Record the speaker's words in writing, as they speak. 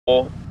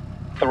4,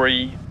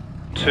 3,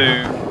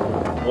 2, 1,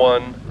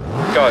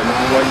 go.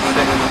 Right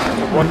 6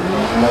 into right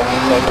 4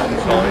 long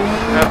inside,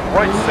 and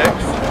right 6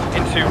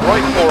 into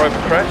right 4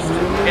 over crest,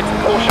 into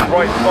caution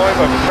right 5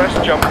 over crest,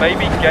 jump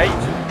maybe, gate,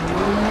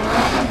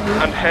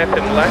 and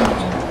hairpin left,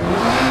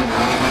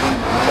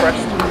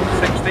 crest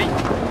 60,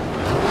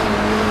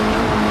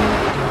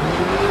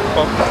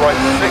 bump right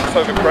 6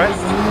 over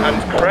crest,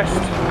 and crest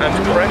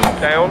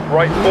down,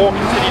 right 4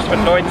 continues for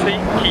 90,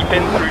 keep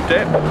in through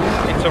dip,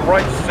 into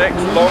right 6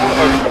 long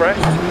over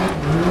crest,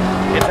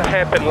 into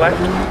hairpin left,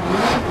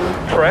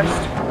 crest,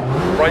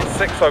 right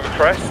 6 over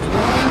crest,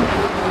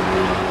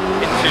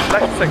 into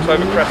left 6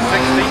 over crest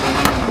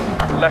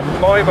 60, left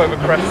 5 over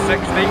crest 60,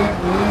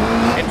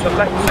 into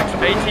left 6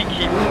 80,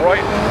 keep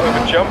right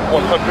over jump 100,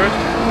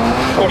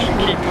 caution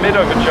keep mid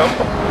over jump,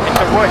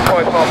 into right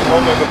 5 half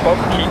long over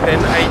bump, keep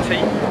in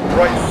 80,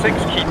 right 6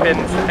 keep in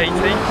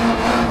 80,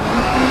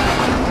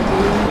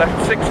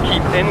 left 6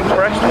 keep in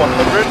crest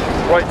 100,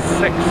 right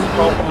 6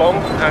 half long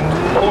and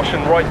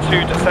caution right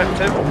 2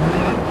 deceptive,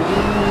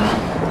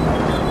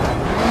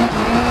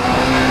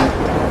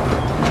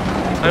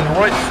 and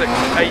right 6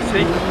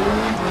 80,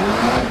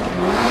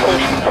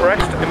 caution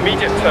crest,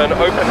 immediate turn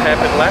open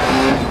hairpin left,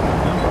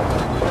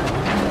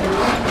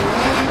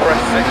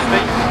 crest 60,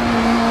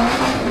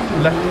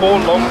 left 4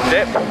 long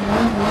dip,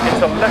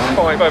 into left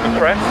 5 over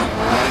crest,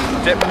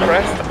 dip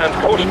crest and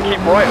caution keep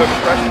right over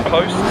crest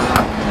posts,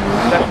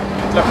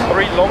 left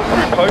 3 long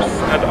through posts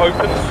and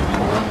opens,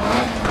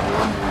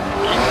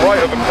 keep right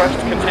over crest,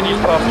 continues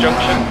past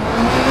junction,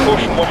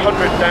 caution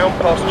 100 down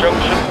past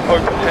junction,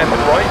 open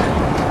hairpin right,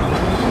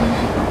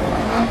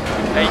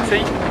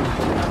 80,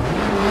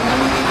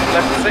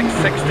 left 6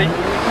 60,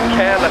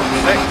 care left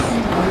 6,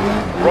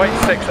 right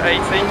 6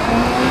 80,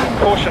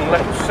 caution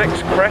left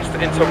 6 crest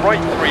into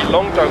right 3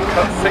 long don't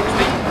cut 60,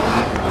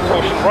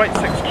 caution right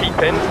 6 keep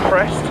in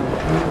crest,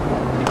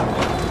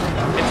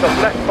 into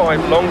left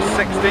 5 long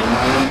 60,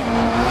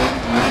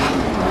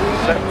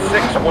 left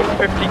 6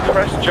 150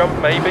 crest jump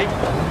maybe,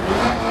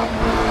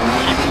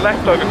 keep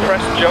left over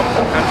crest jump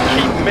and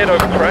keep mid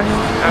over crest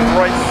and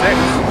right 6,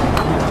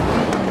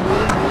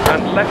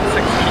 and left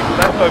 6 keep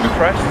left over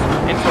crest,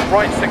 into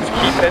right 6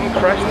 keep in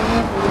crest,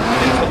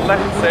 into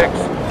left 6,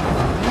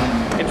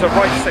 into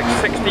right 6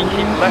 60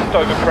 keep left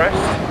over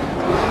crest,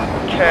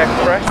 care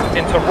crest,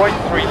 into right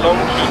 3 long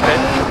keep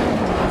in,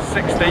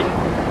 60,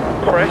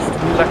 crest,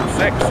 left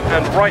 6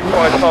 and right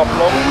 5 half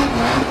long,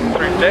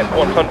 through dip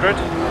 100,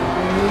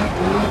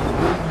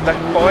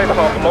 left 5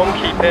 half long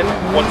keep in,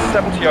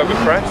 170 over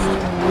crest,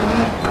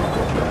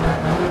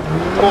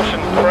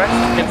 caution crest,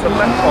 into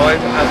left 5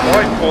 and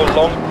right 4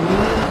 long,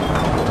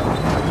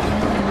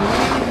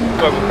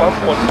 over bump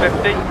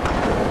 150,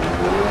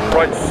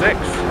 right 6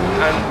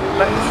 and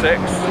left 6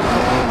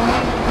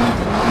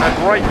 and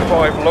right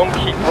 5 long,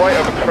 keep right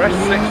over crest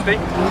 60,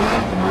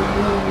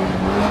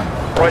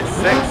 right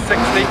 6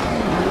 60,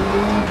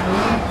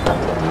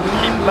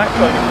 keep left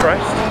over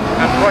crest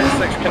and right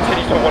 6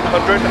 continues to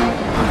 100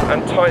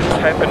 and tightens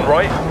hairpin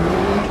right,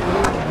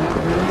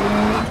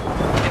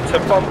 into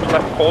bump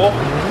left 4,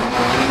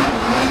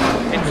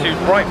 into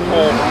right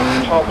 4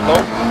 half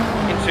long,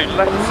 into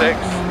left 6,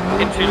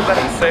 into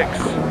left 6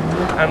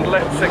 and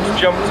left 6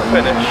 jump to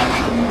finish.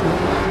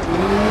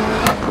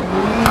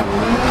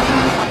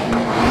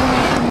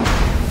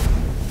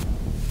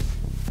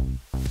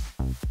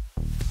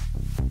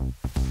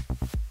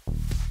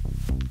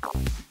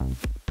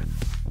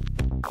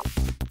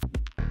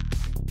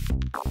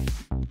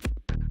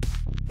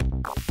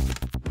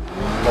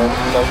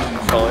 Long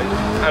inside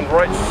and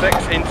right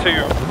 6 into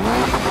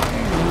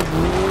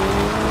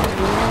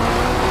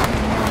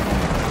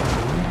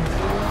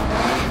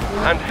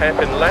and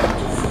hairpin left,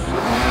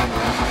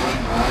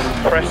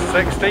 crest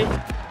 60,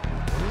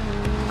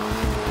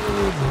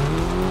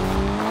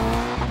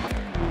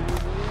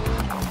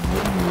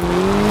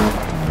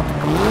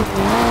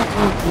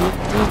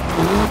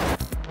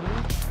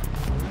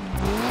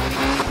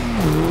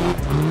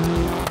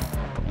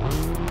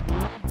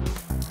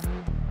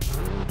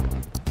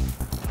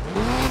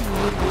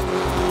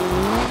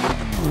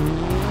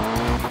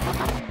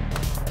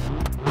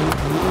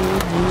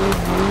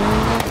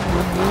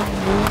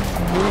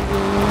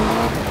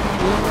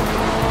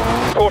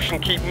 caution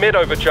keep mid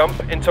over jump,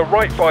 into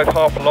right 5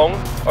 half long,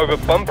 over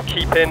bump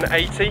keep in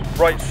 80,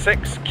 right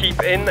 6 keep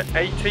in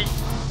 80,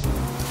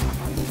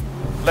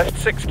 left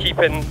 6 keep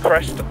in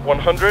crest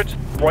 100,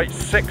 right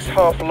 6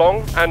 half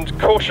long and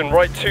caution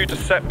right 2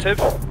 deceptive,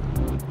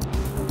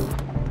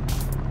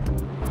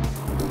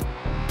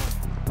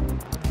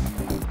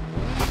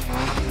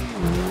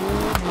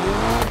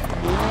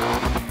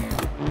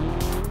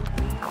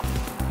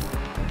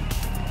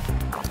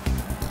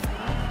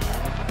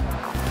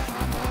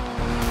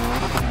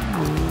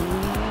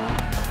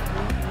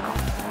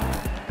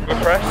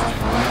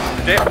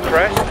 crest, dip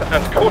crest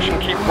and caution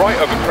keep right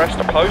over crest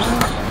to posts,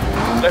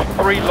 left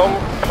 3 long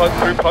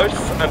through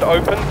posts and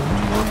open,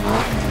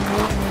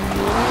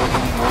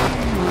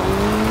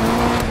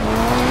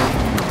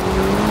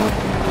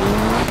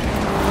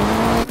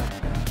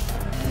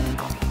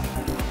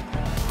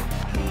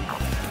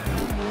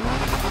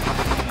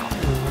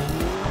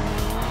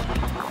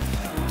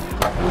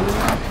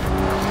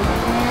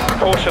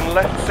 Caution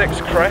left 6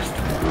 crest,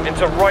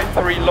 into right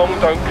 3 long,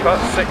 don't cut,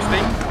 60.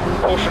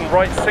 Caution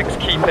right 6,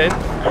 keep in,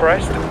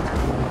 crest,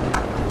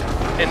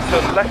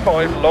 into left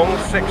 5 long,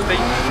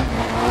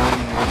 60.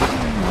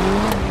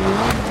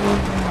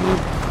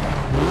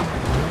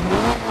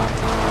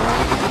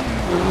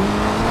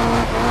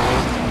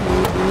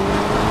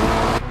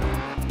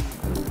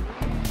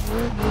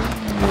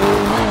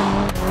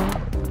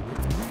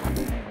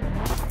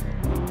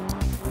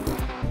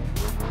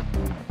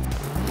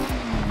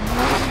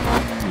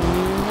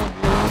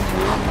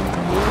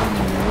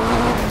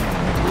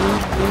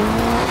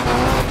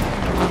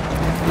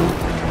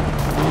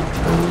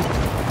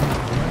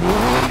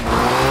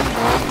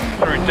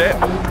 Through dip,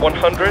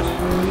 100.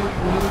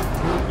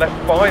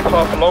 Left 5,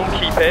 half long,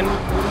 keep in,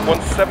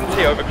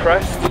 170 over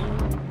crest.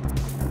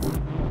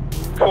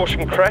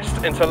 Caution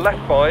crest into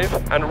left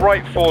 5 and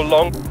right 4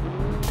 long.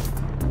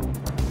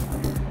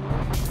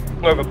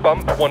 Over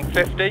bump,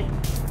 150.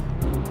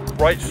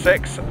 Right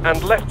 6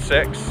 and left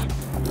 6.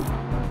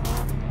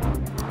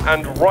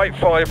 And right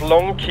 5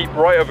 long, keep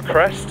right over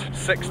crest,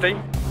 60.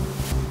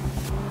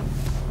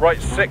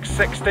 Right 6,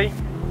 60.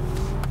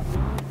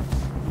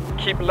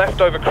 Keep left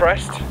over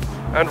crest.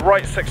 And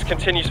right 6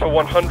 continues for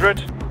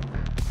 100.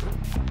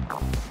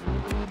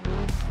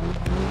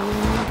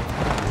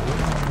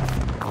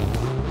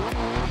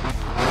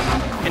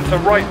 Into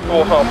right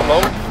 4 half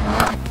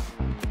long.